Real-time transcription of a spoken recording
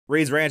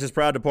Reed's Ranch is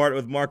proud to partner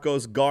with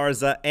Marcos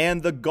Garza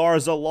and the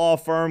Garza Law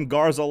Firm,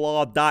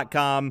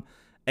 garzalaw.com,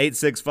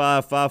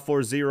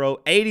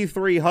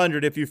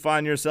 865-540-8300 if you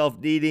find yourself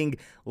needing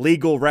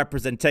legal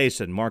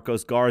representation.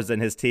 Marcos Garza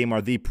and his team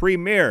are the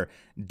premier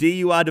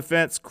DUI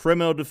defense,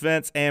 criminal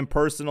defense, and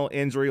personal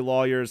injury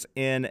lawyers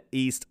in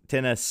East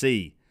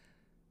Tennessee.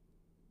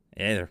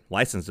 And they're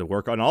licensed to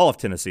work on all of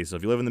Tennessee, so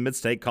if you live in the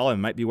mid-state, call him.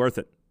 It might be worth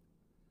it.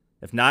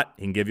 If not,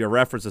 he can give you a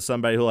reference to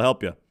somebody who will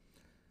help you.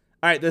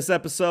 All right, this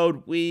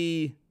episode,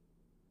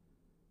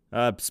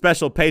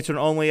 special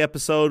patron-only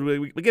episode.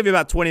 We give you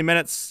about 20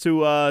 minutes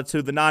to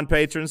the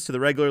non-patrons, to the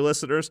regular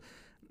listeners.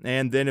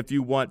 And then if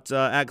you want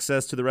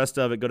access to the rest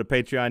of it, go to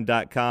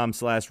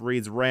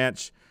patreon.com/Reed's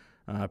Ranch.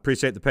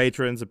 Appreciate the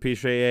patrons.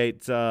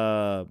 Appreciate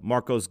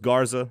Marcos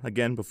Garza.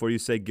 Again, before you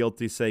say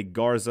guilty, say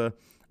Garza.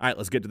 All right,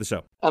 let's get to the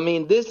show. I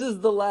mean, this is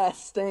the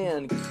last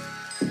stand.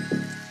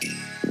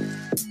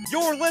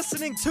 You're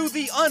listening to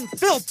The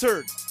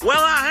Unfiltered. Well,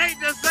 I hate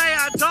to say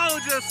I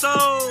told you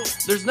so.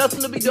 There's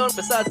nothing to be done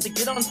besides to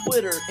get on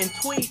Twitter and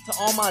tweet to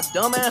all my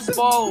dumbass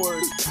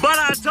followers. But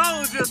I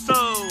told you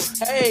so.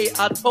 Hey,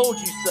 I told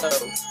you so.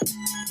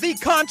 The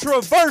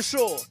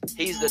Controversial.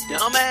 He's a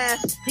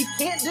dumbass. He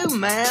can't do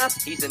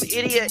math. He's an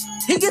idiot.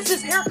 He gets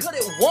his haircut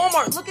at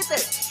Walmart. Look at that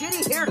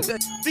shitty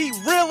haircut. The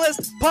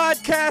Realest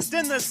Podcast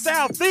in the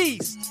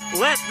Southeast.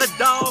 Let the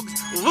dogs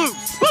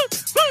loose.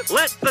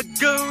 Let the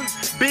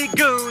goons be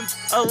goons.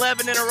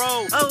 11 in a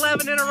row.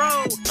 11 in a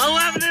row.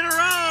 11 in a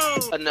row.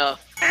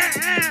 Enough.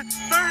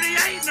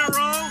 38 in a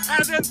row.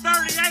 As in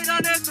 38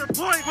 unanswered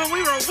points when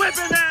we were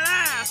whipping that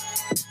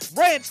ass.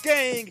 Ranch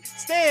Gang,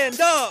 stand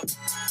up.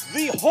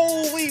 The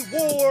Holy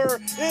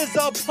War is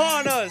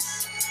upon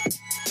us.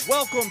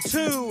 Welcome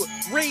to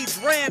Reed's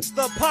Ranch,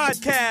 the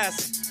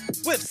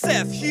podcast with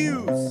Seth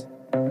Hughes.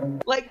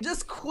 Like,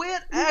 just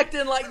quit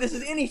acting like this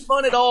is any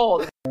fun at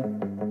all.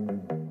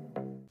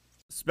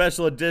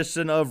 Special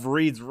edition of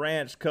Reed's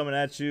Ranch coming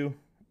at you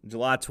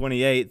July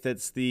 28th.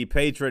 It's the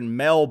patron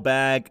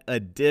mailbag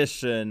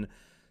edition.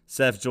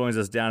 Seth joins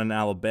us down in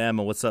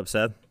Alabama. What's up,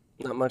 Seth?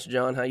 Not much,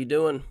 John. How you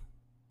doing?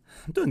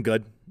 I'm doing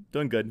good.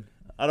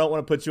 I don't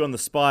want to put you on the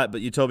spot, but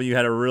you told me you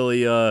had a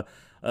really a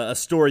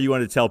story you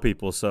wanted to tell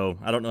people, so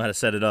I don't know how to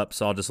set it up,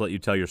 so I'll just let you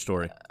tell your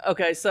story.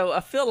 Okay, so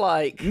I feel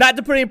like... Not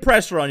to put any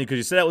pressure on you, because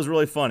you said that was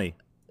really funny.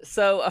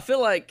 So I feel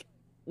like,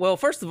 well,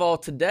 first of all,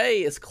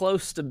 today is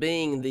close to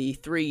being the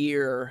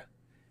 3-year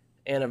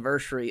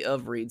anniversary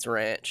of Reed's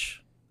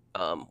Ranch.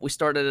 We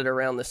started it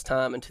around this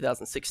time in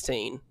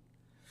 2016.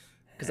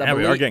 Yeah,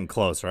 we are getting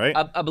close, right?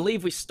 I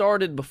believe we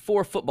started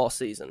before football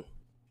season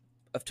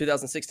of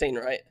 2016,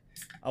 right?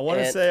 I want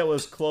to say it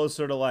was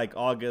closer to like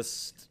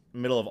August,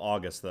 middle of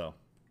August, though.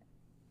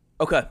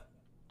 Okay.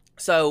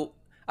 So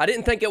I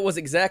didn't think it was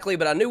exactly,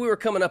 but I knew we were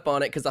coming up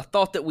on it because I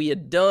thought that we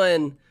had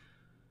done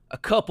a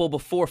couple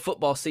before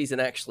football season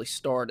actually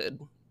started.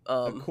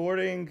 Damn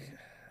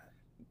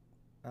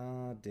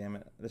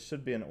it. This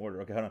should be in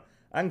order. Okay, hold on.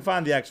 I can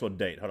find the actual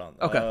date. Hold on.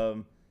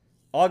 Okay.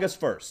 August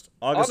 1st.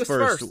 August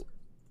 1st.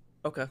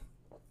 Okay.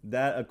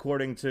 That,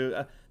 according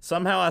to...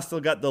 somehow I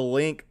still got the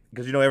link,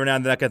 because, every now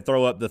and then I can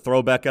throw up the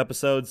throwback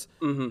episodes.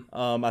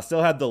 Mm-hmm. I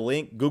still have the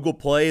link. Google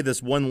Play,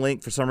 this one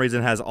link, for some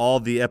reason, has all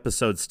the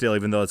episodes still,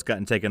 even though it's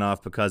gotten taken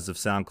off because of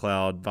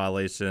SoundCloud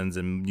violations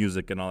and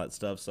music and all that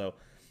stuff. So,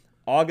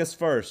 August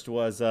 1st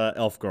was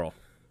Elf Girl.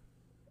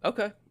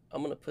 Okay.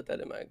 I'm going to put that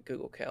in my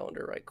Google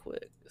Calendar right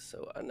quick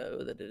so I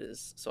know that it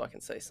is, so I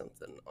can say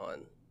something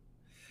on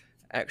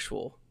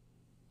actual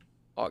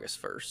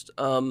August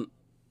 1st.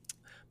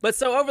 But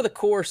so over the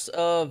course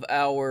of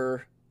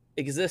our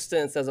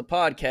existence as a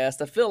podcast,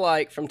 I feel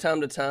like from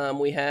time to time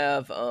we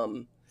have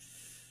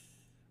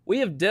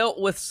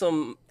dealt with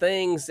some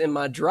things in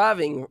my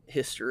driving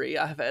history.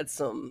 You're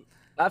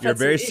a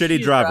very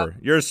shitty driver.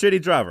 You're a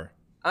shitty driver.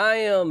 I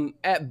am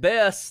at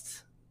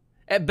best,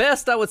 I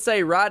would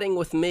say riding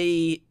with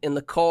me in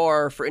the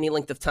car for any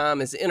length of time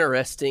is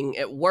interesting.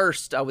 At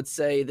worst, I would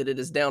say that it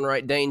is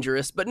downright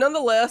dangerous. But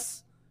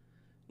nonetheless,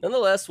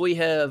 we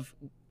have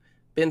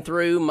been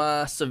through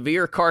my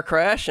severe car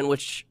crash in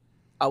which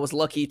I was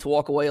lucky to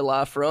walk away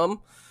alive from.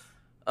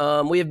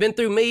 We have been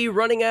through me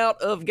running out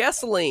of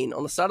gasoline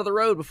on the side of the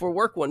road before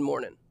work one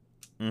morning.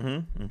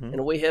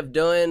 And we have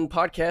done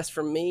podcasts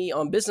from me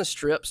on business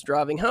trips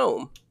driving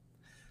home.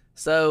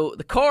 So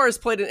the car has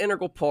played an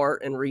integral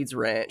part in Reed's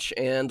Ranch.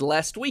 And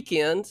last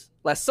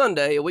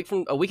Sunday, a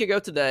week ago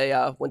today,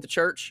 I went to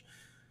church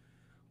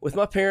with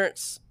my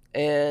parents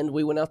and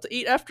we went out to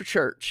eat after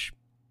church,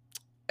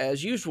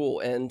 as usual.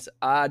 And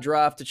I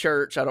drive to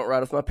church. I don't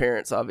ride with my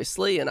parents,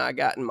 obviously. And I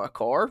got in my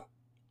car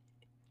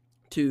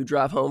to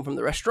drive home from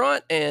the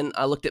restaurant. And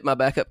I looked at my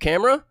backup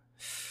camera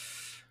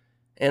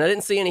and I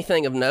didn't see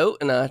anything of note.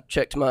 And I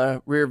checked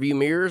my rear view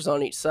mirrors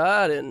on each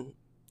side and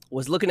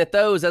was looking at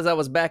those as I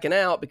was backing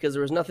out because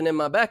there was nothing in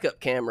my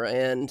backup camera.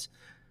 And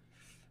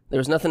there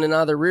was nothing in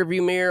either rear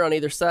view mirror on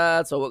either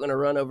side, so I wasn't going to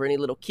run over any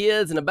little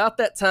kids. And about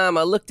that time,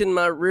 I looked in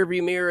my rear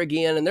view mirror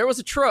again, and there was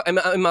a truck,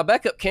 in my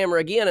backup camera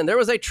again, and there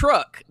was a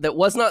truck that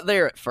was not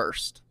there at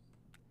first.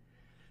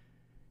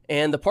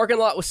 And the parking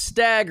lot was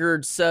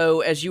staggered, so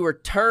as you were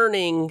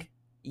turning,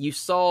 you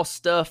saw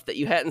stuff that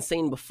you hadn't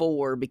seen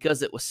before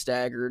because it was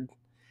staggered.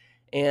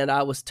 And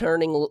I was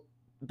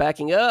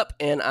backing up,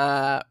 and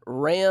I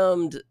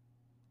rammed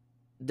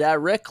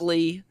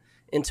directly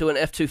into an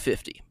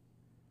F-250.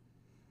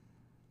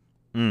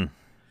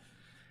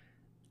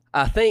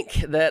 I think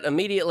that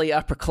immediately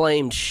I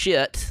proclaimed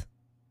shit,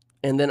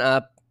 and then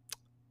I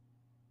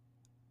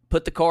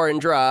put the car in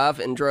drive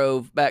and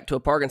drove back to a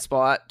parking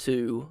spot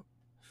to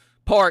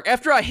park.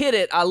 After I hit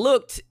it, I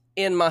looked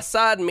in my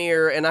side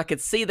mirror, and I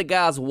could see the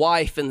guy's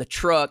wife in the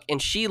truck,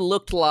 and she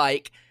looked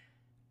like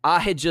I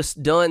had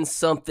just done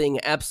something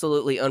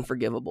absolutely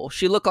unforgivable.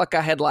 She looked like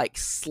I had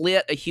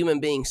slit a human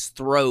being's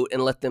throat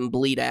and let them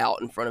bleed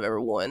out in front of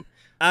everyone.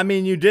 I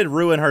mean, you did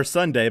ruin her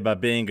Sunday by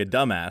being a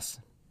dumbass.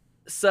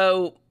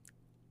 So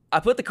I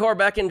put the car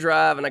back in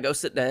drive, and I go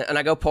sit down, and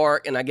I go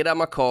park, and I get out of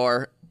my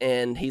car,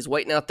 and he's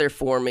waiting out there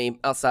for me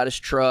outside his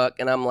truck,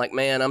 and I'm like,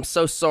 man, I'm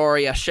so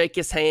sorry. I shake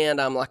his hand.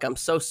 I'm like, I'm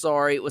so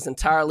sorry. It was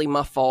entirely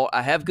my fault.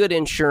 I have good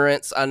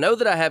insurance. I know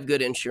that I have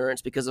good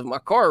insurance because of my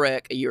car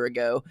wreck a year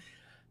ago.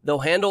 They'll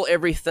handle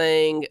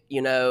everything.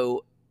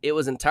 It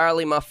was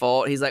entirely my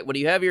fault. He's like, well, do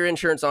you have your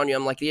insurance on you?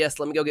 I'm like, yes,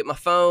 let me go get my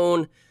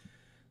phone.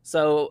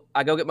 So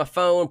I go get my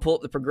phone, pull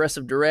up the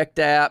Progressive Direct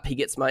app. He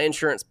gets my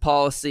insurance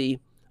policy,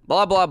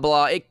 blah, blah,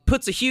 blah. It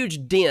puts a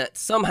huge dent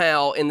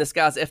somehow in this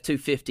guy's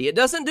F-250. It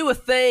doesn't do a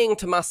thing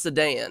to my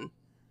sedan.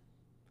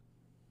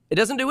 It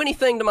doesn't do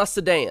anything to my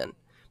sedan,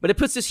 but it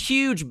puts this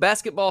huge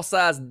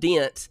basketball-sized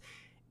dent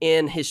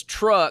in his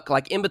truck,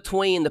 in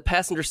between the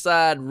passenger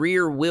side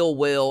rear wheel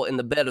well and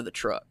the bed of the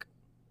truck.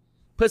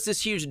 Puts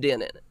this huge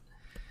dent in it.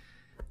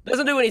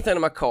 Doesn't do anything to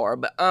my car,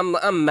 but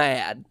I'm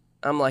mad.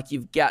 I'm like,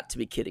 you've got to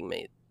be kidding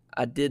me.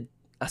 I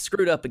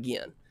screwed up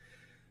again.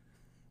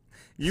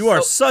 You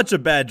are such a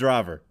bad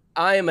driver.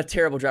 I am a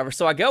terrible driver.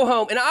 So I go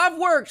home, and I've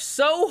worked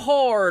so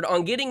hard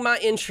on getting my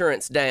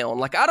insurance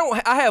down.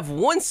 I have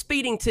one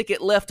speeding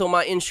ticket left on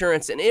my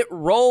insurance, and it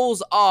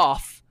rolls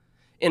off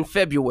in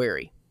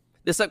February.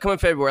 This upcoming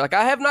February.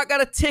 I have not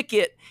got a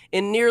ticket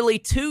in nearly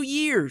 2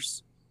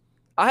 years.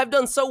 I have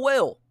done so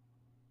well.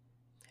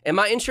 And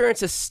my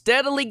insurance has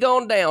steadily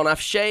gone down. I've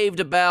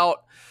shaved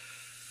about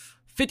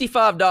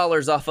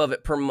 $55 off of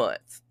it per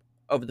month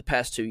over the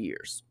past 2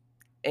 years.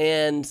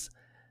 And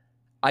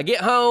I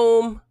get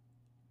home,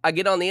 I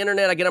get on the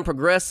internet, I get on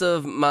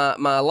Progressive, my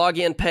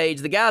login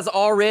page. The guy's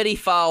already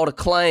filed a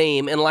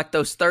claim in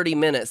those 30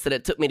 minutes that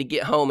it took me to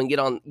get home and get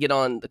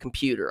on the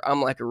computer.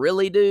 I'm like,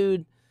 really,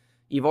 dude?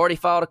 You've already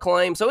filed a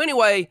claim? So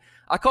anyway,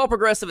 I call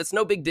Progressive. It's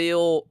no big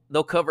deal.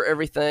 They'll cover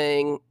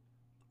everything.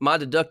 My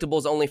deductible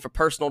is only for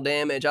personal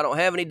damage. I don't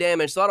have any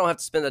damage, so I don't have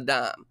to spend a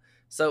dime.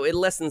 So it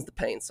lessens the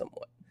pain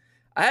somewhat.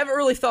 I haven't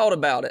really thought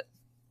about it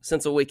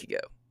since a week ago.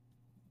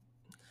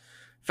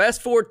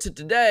 Fast forward to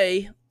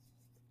today,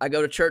 I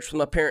go to church with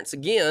my parents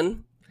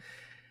again,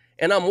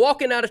 and I'm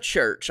walking out of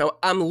church.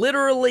 I'm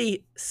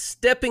literally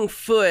stepping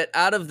foot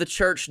out of the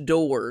church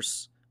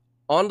doors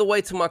on the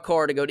way to my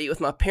car to go to eat with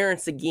my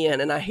parents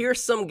again, and I hear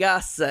some guy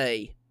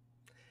say,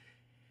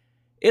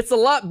 it's a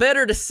lot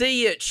better to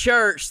see you at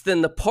church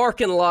than the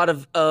parking lot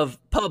of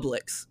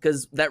Publix,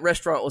 because that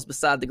restaurant was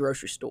beside the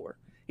grocery store.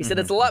 He said,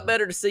 it's a lot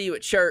better to see you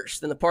at church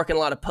than the parking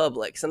lot of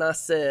Publix. And I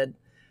said,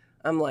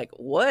 I'm like,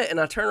 what? And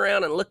I turn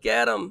around and look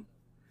at him,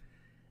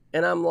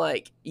 and I'm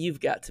like, you've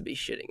got to be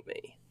shitting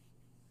me.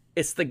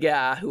 It's the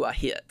guy who I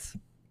hit.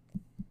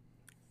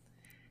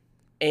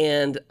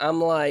 And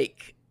I'm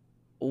like,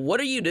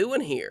 what are you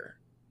doing here?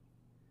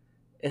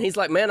 And he's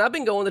like, man, I've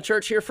been going to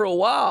church here for a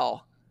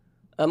while.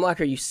 I'm like,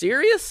 are you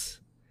serious?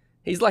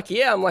 He's like,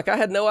 yeah. I'm like, I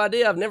had no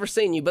idea. I've never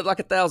seen you, but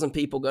 1,000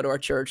 people go to our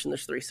church, and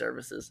there's 3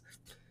 services.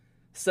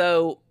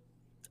 So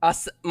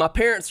my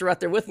parents are right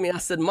there with me. I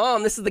said,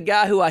 Mom, this is the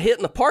guy who I hit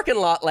in the parking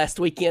lot last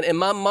weekend. And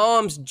my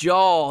mom's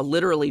jaw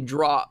literally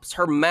drops.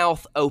 Her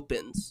mouth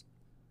opens.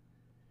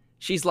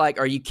 She's like,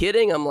 are you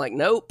kidding? I'm like,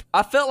 nope.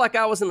 I felt like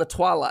I was in the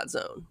Twilight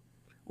Zone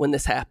when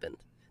this happened.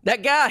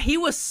 That guy, he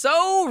was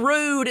so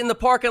rude in the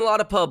parking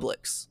lot of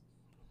Publix.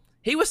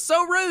 He was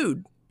so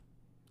rude.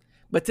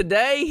 But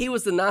today, he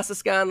was the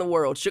nicest guy in the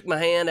world. Shook my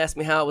hand, asked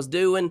me how I was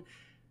doing.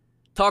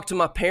 Talked to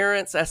my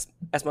parents, asked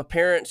my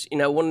parents,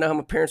 want to know how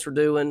my parents were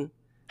doing,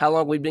 how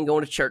long we'd been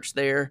going to church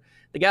there.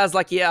 The guy's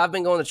like, yeah, I've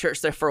been going to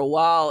church there for a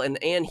while.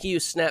 And Ann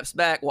Hughes snaps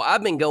back, well,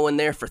 I've been going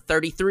there for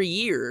 33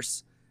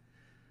 years.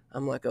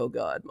 I'm like, oh,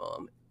 God,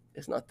 Mom,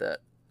 it's not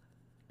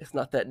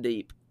that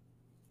deep.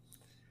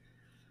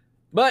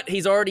 But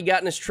he's already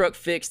gotten his truck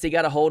fixed. He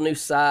got a whole new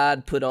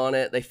side put on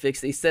it. They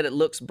fixed it. He said it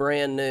looks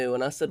brand new.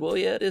 And I said, well,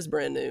 yeah, it is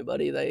brand new,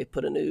 buddy. They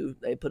put a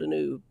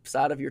new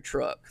side of your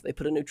truck. They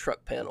put a new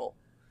truck panel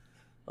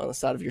on the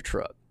side of your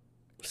truck.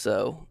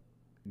 So,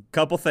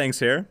 couple things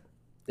here.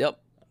 Yep.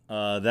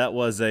 That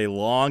was a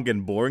long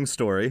and boring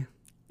story.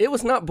 It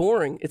was not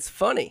boring. It's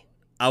funny.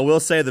 I will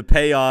say the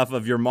payoff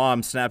of your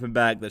mom snapping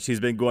back that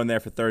she's been going there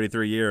for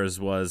 33 years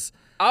was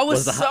the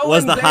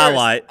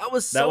highlight. I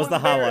was so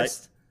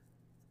embarrassed.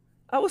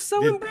 I was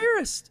so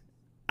embarrassed.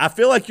 I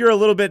feel like you're a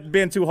little bit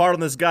being too hard on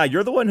this guy.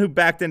 You're the one who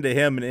backed into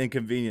him and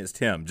inconvenienced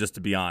him, just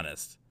to be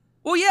honest.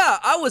 Well, yeah,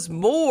 I was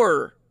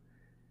more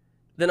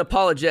than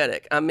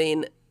apologetic. I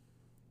mean,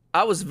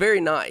 I was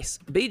very nice.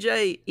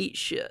 BJ eats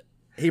shit.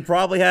 He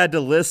probably had to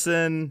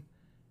listen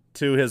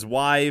to his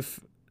wife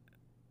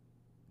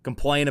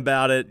complain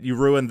about it. You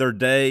ruined their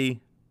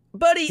day.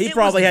 Buddy, he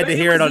probably had to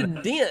hear it on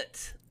a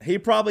dent. He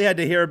probably had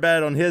to hear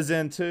about it on his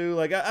end too.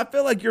 Like I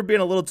feel like you're being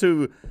a little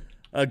too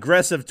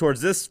aggressive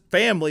towards this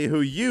family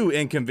who you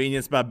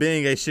inconvenienced by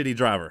being a shitty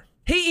driver.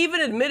 He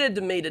even admitted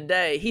to me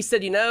today. He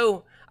said,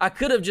 I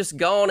could have just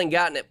gone and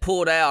gotten it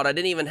pulled out. I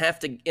didn't even have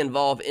to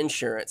involve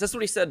insurance. That's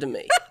what he said to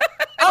me.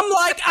 I'm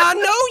like, I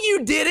know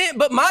you didn't,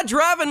 but my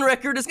driving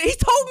record is. He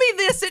told me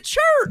this at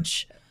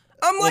church.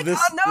 I'm like,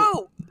 I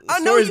know.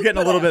 Story's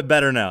getting a little bit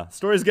better now.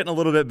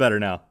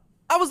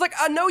 I was like,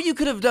 I know you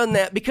could have done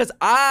that because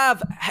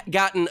I've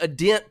gotten a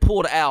dent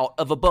pulled out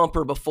of a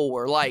bumper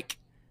before. Like,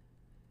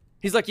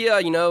 he's like, yeah,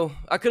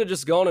 I could have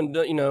just gone and,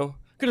 could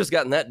have just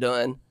gotten that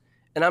done.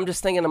 And I'm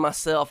just thinking to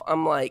myself,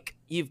 I'm like,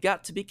 you've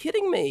got to be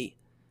kidding me.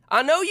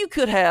 I know you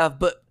could have,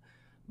 but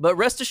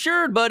rest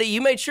assured, buddy,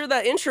 you made sure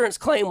that insurance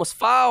claim was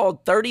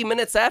filed 30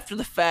 minutes after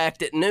the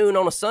fact at noon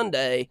on a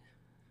Sunday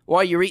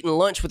while you're eating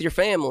lunch with your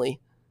family.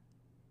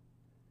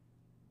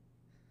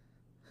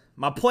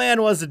 My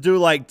plan was to do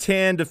like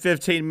 10 to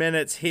 15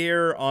 minutes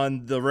here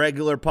on the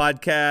regular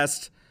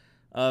podcast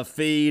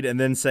feed and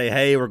then say,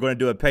 hey, we're going to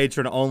do a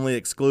patron-only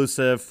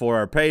exclusive for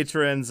our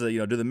patrons,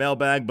 do the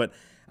mailbag. But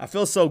I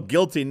feel so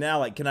guilty now.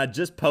 Like, can I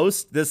just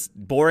post this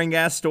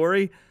boring-ass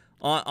story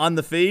on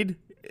the feed?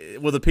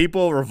 Will the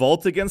people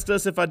revolt against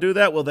us if I do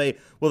that? Will they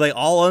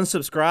all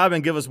unsubscribe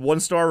and give us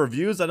 1-star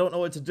reviews? I don't know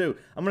what to do.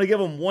 I'm going to give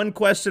them one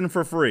question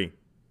for free.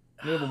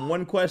 I'm going to give them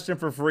one question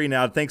for free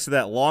now thanks to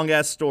that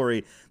long-ass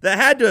story that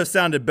had to have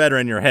sounded better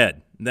in your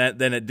head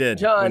than it did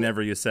John,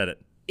 whenever you said it.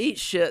 Eat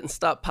shit and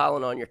stop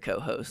piling on your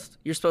co-host.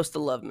 You're supposed to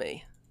love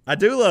me. I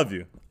do love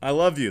you. I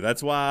love you.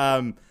 That's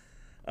why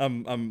I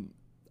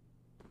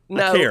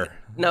care.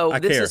 No, I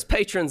this care. is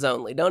patrons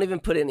only. Don't even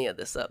put any of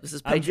this up. This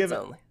is patrons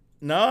only.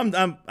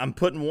 No, I'm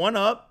putting one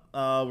up.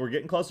 We're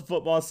getting close to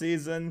football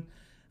season.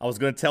 I was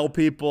going to tell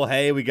people,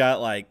 hey, we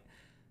got like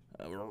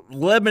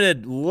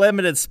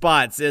limited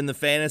spots in the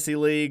fantasy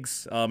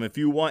leagues. If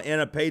you want in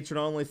a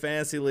patron-only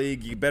fantasy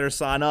league, you better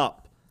sign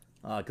up.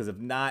 Because if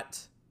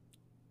not,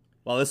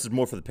 well, this is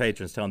more for the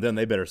patrons, telling them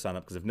they better sign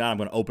up. Because if not, I'm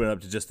going to open it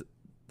up to just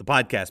the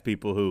podcast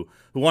people who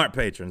aren't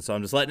patrons. So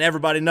I'm just letting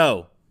everybody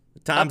know the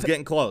time's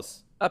getting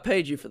close. I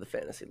paid you for the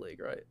fantasy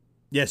league, right?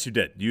 Yes, you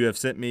did. You have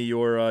sent me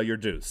your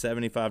due,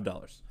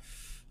 $75.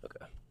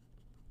 Okay.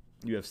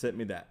 You have sent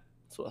me that.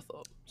 That's what I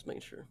thought. Just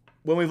making sure.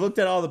 When we've looked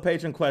at all the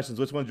patron questions,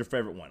 which one's your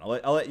favorite one?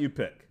 I'll let you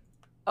pick.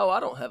 Oh, I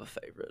don't have a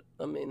favorite.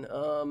 I mean,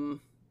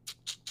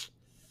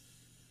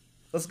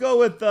 let's go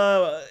with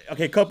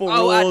a couple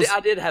rules.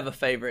 I did have a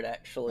favorite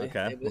actually.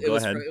 Okay, Go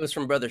ahead. It was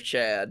from Brother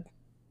Chad.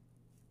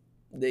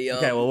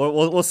 Okay,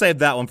 well we'll save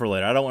that one for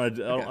later. I don't want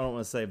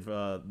to save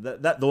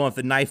that the one with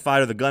the knife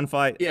fight or the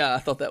gunfight. Yeah, I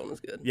thought that one was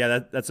good. Yeah,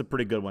 that's a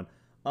pretty good one.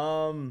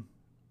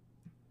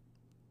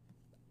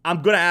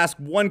 I'm gonna ask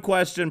one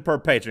question per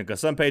patron because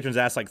some patrons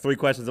ask like 3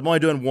 questions. I'm only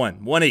doing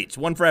one each,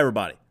 one for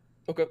everybody.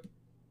 Okay.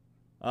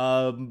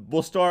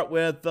 We'll start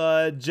with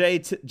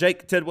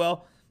Jake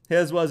Tidwell.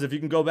 His was, if you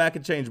can go back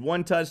and change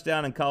one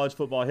touchdown in college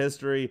football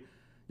history,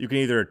 you can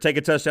either take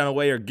a touchdown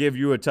away or give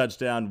you a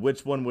touchdown.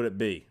 Which one would it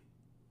be?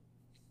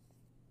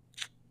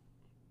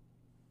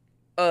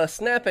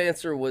 Snap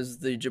answer was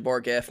the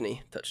Jabbar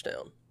Gaffney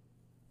touchdown.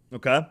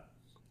 Okay.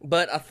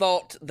 But I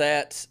thought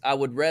that I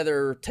would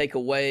rather take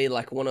away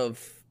like one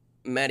of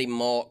Matty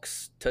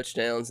Mock's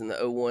touchdowns in the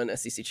 0-1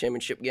 SEC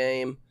championship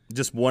game.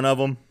 Just one of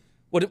them?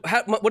 What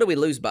did we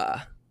lose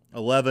by?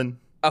 11.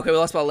 Okay, we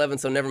lost by 11,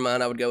 so never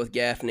mind. I would go with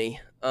Gaffney.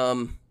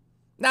 Now,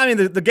 I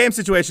mean, the game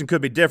situation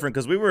could be different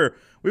because we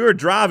were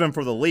driving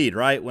for the lead,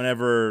 right?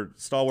 Whenever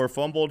Stallworth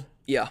fumbled.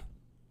 Yeah,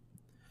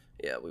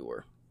 we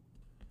were.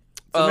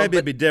 So maybe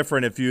it'd be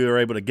different if you were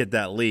able to get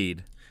that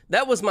lead.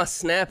 That was my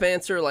snap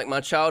answer. Like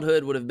my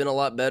childhood would have been a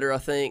lot better, I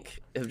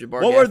think, if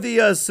Jabbar. What were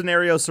the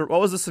scenarios?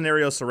 What was the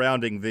scenario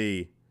surrounding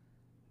the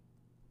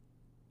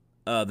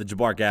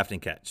Jabbar Gaffney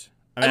catch?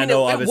 I mean, I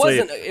know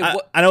obviously,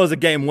 I know it was a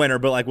game winner,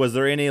 but like, was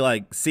there any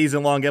like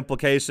season-long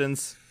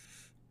implications?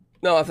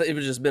 No, I think it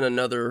would just been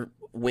another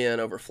win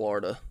over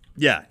Florida.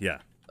 Yeah.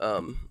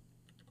 I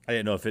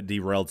didn't know if it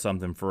derailed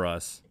something for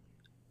us.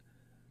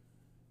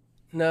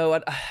 No,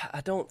 I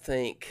don't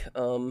think.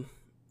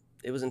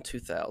 It was in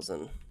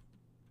 2000.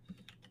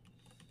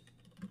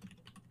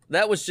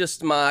 That was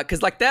just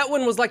because like that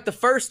one was like the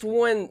first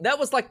one. That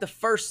was like the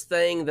first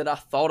thing that I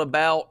thought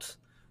about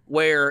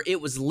where it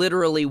was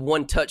literally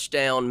one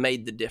touchdown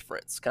made the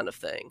difference kind of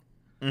thing.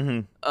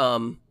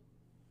 Mm-hmm.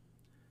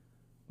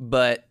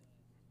 But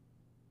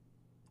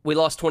we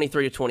lost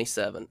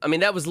 23-27. I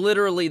mean, that was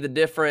literally the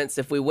difference.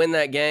 If we win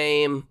that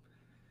game,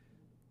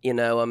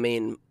 I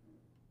mean,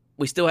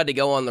 we still had to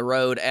go on the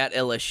road at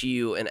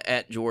LSU and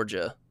at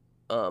Georgia.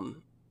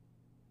 And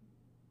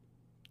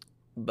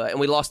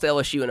we lost to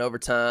LSU in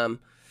overtime.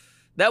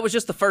 That was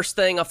just the first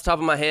thing off the top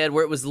of my head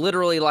where it was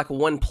literally like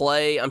one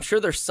play. I'm sure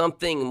there's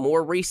something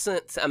more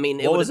recent. I mean,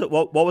 what was it?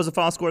 What was the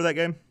final score of that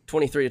game?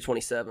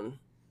 23-27.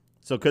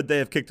 So could they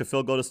have kicked a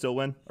field goal to still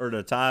win or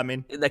to tie? I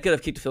mean, They could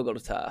have kicked a field goal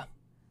to tie.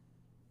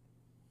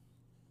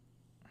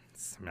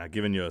 I've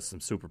given you some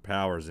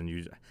superpowers, and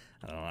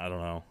I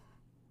don't know.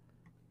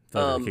 If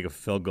they could kick a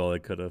field goal, they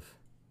could have.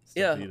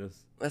 Yeah, beat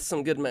us. that's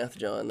some good math,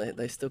 John.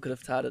 They still could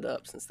have tied it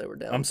up since they were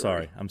down. I'm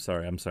 3.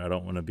 sorry. I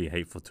don't want to be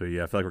hateful to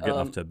you. I feel like we're getting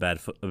off to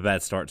a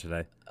bad start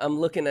today. I'm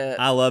looking at.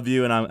 I love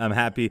you, and I'm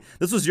happy.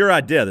 This was your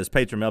idea. This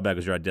patron mailbag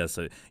was your idea.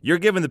 So you're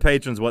giving the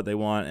patrons what they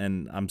want,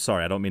 and I'm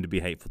sorry. I don't mean to be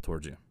hateful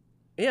towards you.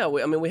 Yeah,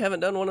 we haven't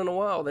done one in a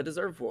while. They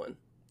deserve one.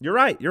 You're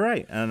right,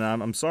 and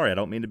I'm sorry. I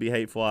don't mean to be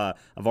hateful.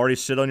 I've already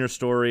shit on your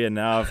story, and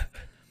now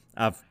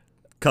I've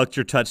cucked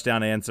your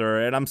touchdown answer,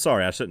 and I'm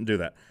sorry. I shouldn't do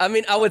that. I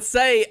mean, I would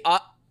say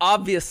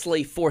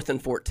obviously 4th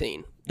and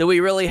 14. Do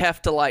we really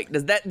have to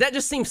does that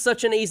just seems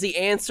such an easy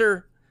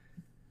answer?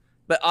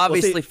 But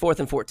obviously 4th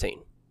and 14.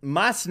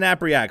 My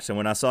snap reaction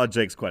when I saw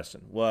Jake's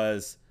question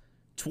was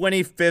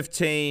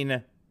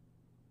 2015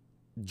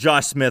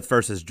 Josh Smith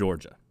versus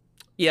Georgia.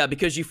 Yeah,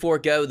 because you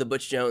forego the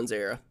Butch Jones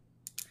era.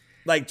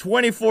 Like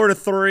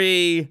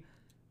 24-3,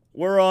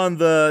 we're on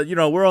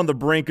the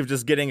brink of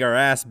just getting our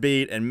ass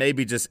beat and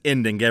maybe just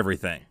ending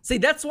everything. See,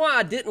 that's why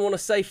I didn't want to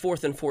say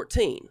 4th and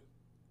 14.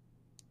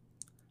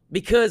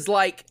 Because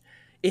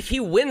if he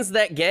wins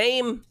that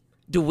game,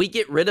 do we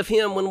get rid of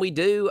him when we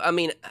do? I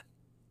mean,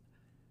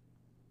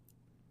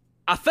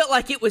 I felt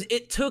like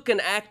it took an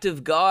act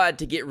of God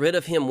to get rid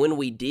of him when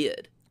we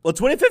did. Well,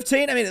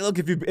 2015, I mean, look,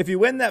 if you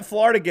win that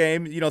Florida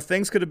game,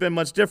 things could have been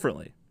much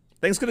differently.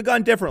 Things could have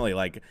gone differently.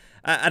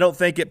 I don't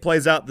think it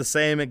plays out the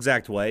same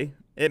exact way.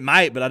 It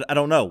might, but I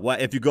don't know.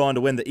 What if you go on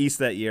to win the East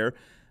that year?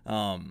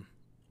 I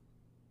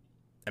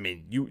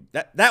mean,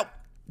 that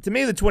to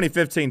me, the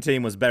 2015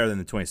 team was better than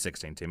the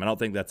 2016 team. I don't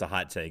think that's a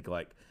hot take.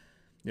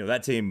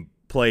 That team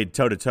played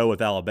toe-to-toe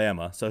with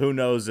Alabama. So who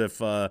knows if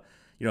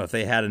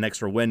they had an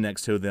extra win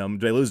next to them.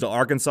 Do they lose to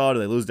Arkansas? Do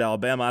they lose to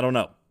Alabama? I don't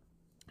know.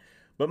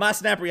 But my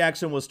snap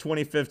reaction was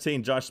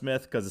 2015 Josh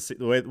Smith because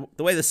the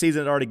way the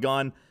season had already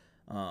gone.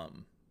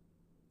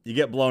 You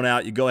get blown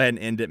out, you go ahead and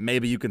end it.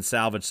 Maybe you can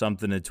salvage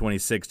something in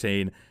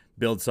 2016,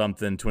 build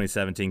something in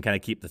 2017, kind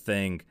of keep the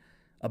thing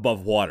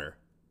above water.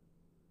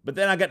 But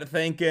then I got to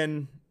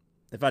thinking,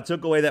 if I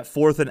took away that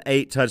 4th and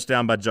 8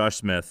 touchdown by Josh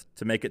Smith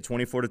to make it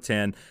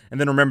 24-10,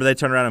 and then remember they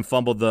turned around and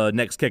fumbled the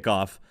next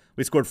kickoff.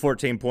 We scored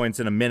 14 points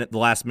in the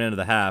last minute of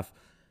the half.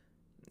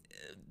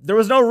 There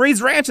was no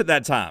Reed's Ranch at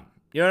that time.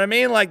 You know what I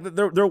mean?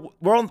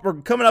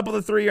 We're coming up with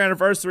a 3-year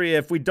anniversary.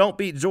 If we don't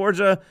beat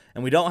Georgia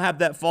and we don't have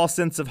that false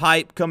sense of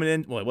hype coming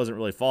in, well, it wasn't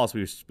really false.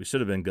 We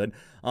should have been good.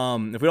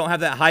 If we don't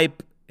have that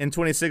hype in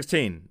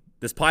 2016,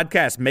 this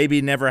podcast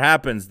maybe never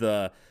happens.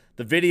 The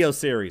video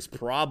series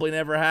probably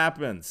never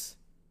happens.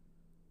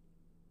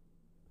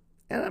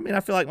 And I mean, I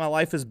feel like my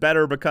life is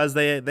better because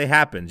they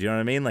happened. You know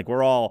what I mean?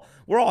 We're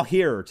all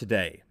here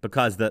today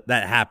because that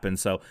happened.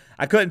 So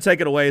I couldn't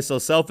take it away. So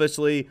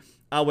selfishly,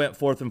 I went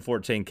 4th and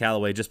 14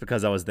 Callaway just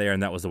because I was there,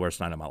 and that was the worst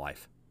night of my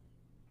life.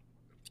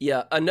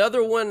 Yeah,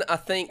 another one I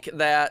think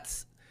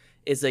that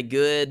is a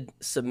good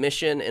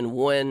submission and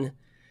one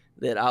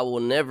that I will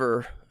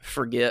never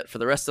forget for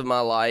the rest of my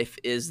life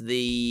is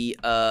the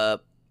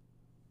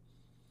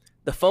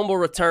fumble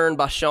return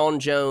by Sean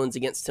Jones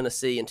against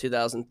Tennessee in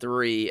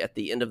 2003 at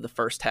the end of the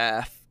first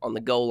half on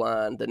the goal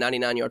line, the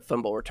 99-yard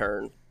fumble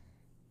return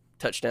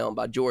touchdown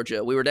by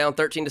Georgia. We were down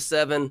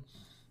 13-7.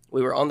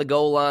 We were on the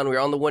goal line. We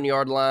were on the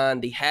 1-yard line.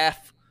 The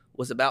half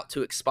was about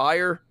to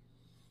expire.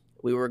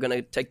 We were going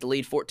to take the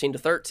lead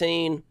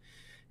 14-13,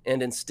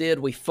 and instead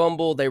we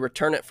fumble. They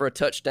return it for a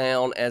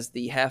touchdown as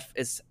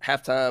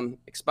halftime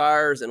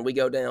expires, and we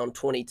go down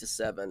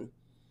 20-7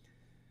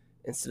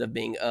 instead of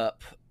being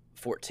up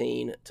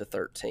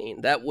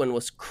 14-13. That one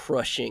was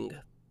crushing.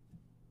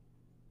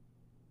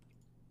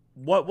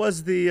 What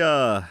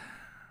year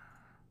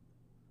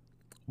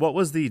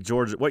was the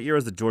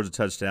Georgia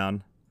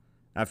touchdown?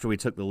 After we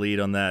took the lead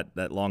on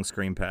that long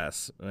screen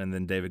pass, and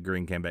then David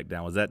Green came back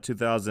down. Was that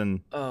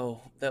 2000?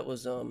 Oh, that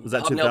was Was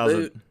that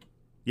 2000?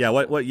 Yeah.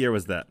 What year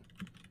was that?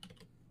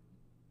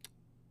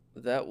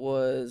 That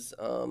was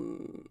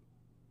I'm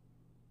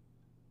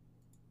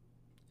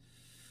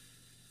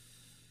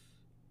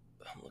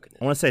looking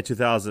at. I want to say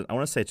 2000. I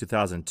want to say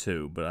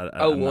 2002, but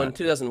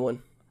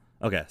 2001.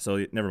 Okay,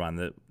 so never mind.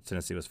 The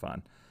Tennessee was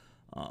fine.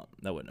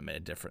 That wouldn't have made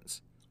a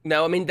difference.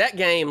 No, I mean that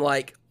game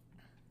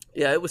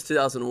yeah, it was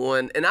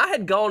 2001. And I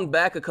had gone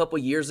back a couple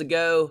years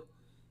ago,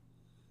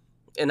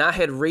 and I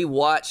had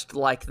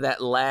rewatched that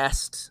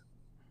last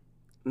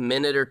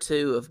minute or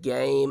two of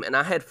game, and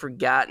I had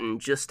forgotten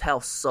just how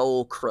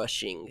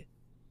soul-crushing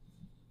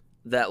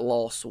that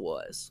loss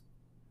was.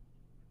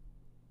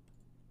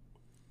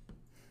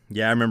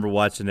 Yeah, I remember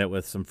watching it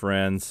with some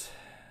friends,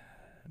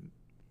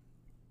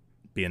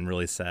 being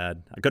really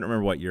sad. I couldn't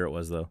remember what year it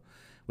was, though,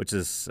 which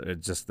is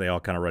just they all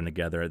kind of run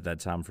together at that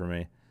time for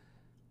me.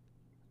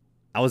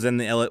 I was in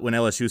when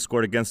LSU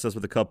scored against us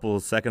with a couple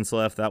of seconds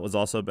left. That was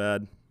also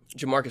bad.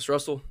 Jamarcus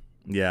Russell?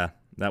 Yeah,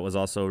 that was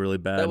also really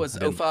bad. That was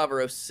 05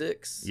 or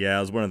 06. Yeah,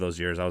 it was one of those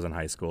years. I was in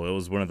high school. It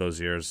was one of those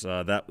years.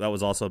 That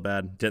was also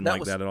bad. Didn't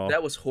like that at all.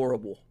 That was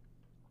horrible.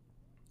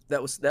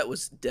 That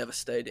was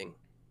devastating.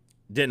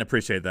 Didn't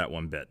appreciate that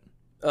one bit.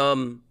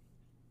 The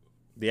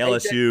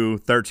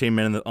LSU 13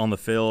 men on the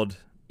field.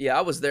 Yeah,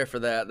 I was there for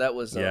that. That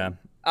was yeah.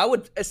 I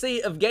would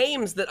see of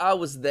games that I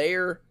was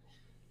there.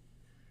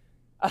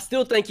 I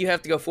still think you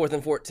have to go 4th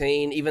and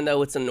 14, even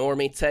though it's a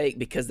normie take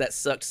because that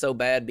sucked so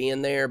bad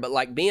being there. But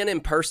like being in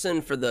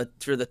person for the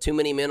too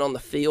many men on the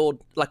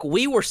field, like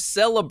we were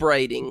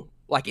celebrating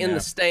like in the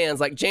stands.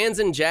 Like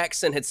Jansen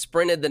Jackson had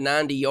sprinted the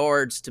 90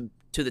 yards to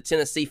the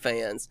Tennessee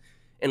fans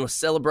and was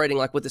celebrating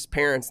like with his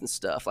parents and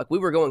stuff. Like we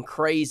were going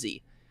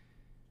crazy.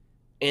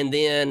 And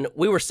then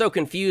we were so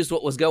confused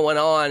what was going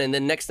on. And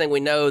then next thing we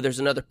know, there's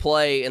another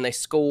play and they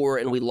score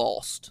and we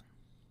lost.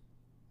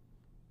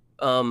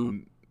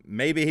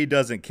 Maybe he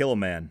doesn't kill a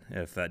man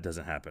if that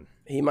doesn't happen.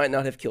 He might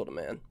not have killed a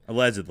man.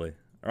 Allegedly.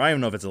 Or I don't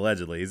even know if it's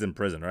allegedly. He's in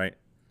prison, right?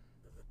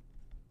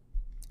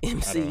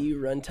 MCU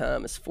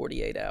runtime is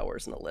 48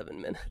 hours and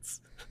 11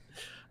 minutes.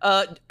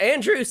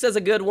 Andrew says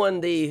a good one,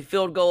 the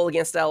field goal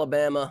against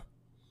Alabama.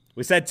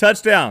 We said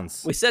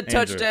touchdowns. We said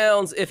Andrew.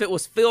 touchdowns. If it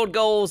was field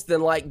goals, then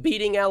like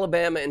beating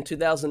Alabama in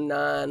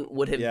 2009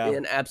 would have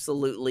been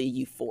absolutely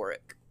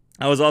euphoric.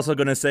 I was also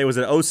going to say, was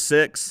it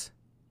 06?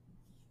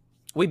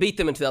 We beat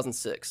them in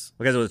 2006.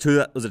 Okay, so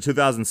was it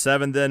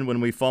 2007 then when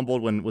we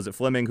fumbled? Was it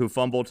Fleming who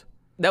fumbled?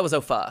 That was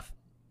 05.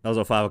 That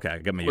was 05? Okay, I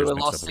got my years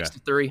mixed up. We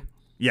lost 6-3.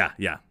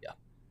 Yeah.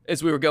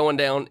 As we were going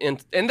down.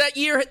 And that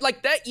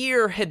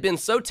year had been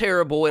so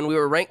terrible, and we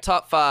were ranked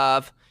top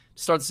 5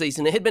 to start the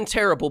season. It had been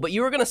terrible, but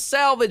you were going to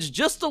salvage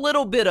just a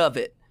little bit of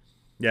it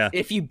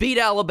if you beat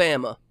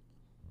Alabama.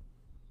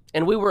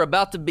 And we were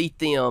about to beat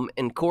them,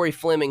 and Corey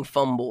Fleming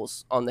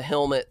fumbles on the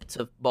helmet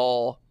to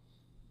ball.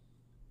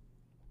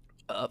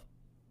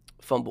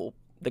 Fumble.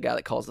 The guy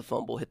that caused the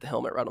fumble hit the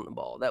helmet right on the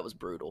ball. That was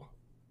brutal.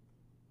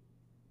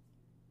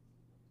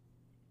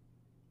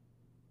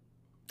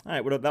 All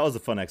right, well, that was a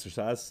fun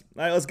exercise.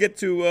 All right, let's get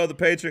to the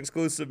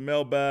Patreon-exclusive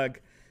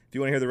mailbag. If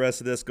you want to hear the rest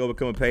of this, go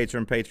become a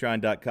patron,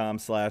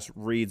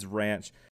 patreon.com/ReedsRanch.